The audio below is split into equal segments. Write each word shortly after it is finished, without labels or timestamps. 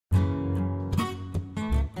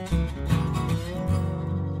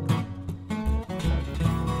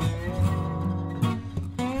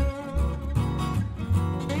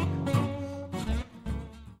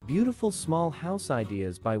Beautiful small house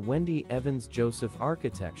ideas by Wendy Evans Joseph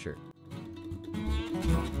Architecture.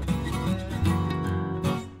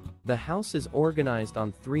 The house is organized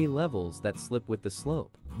on 3 levels that slip with the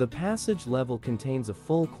slope. The passage level contains a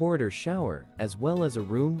full corridor shower, as well as a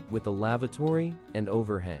room with a lavatory and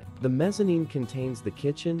overhang. The mezzanine contains the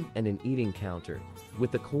kitchen and an eating counter,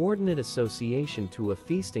 with a coordinate association to a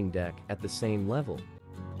feasting deck at the same level.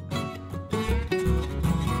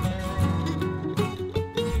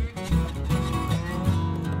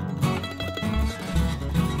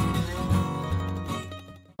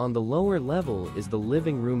 On the lower level is the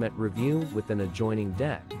living room at review with an adjoining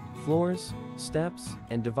deck. Floors, steps,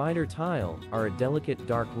 and divider tile are a delicate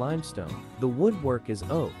dark limestone. The woodwork is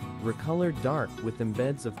oak, recolored dark with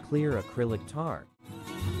embeds of clear acrylic tar.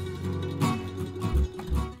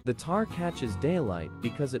 The tar catches daylight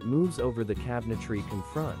because it moves over the cabinetry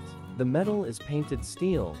confront. The metal is painted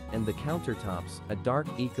steel and the countertops a dark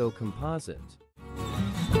eco composite.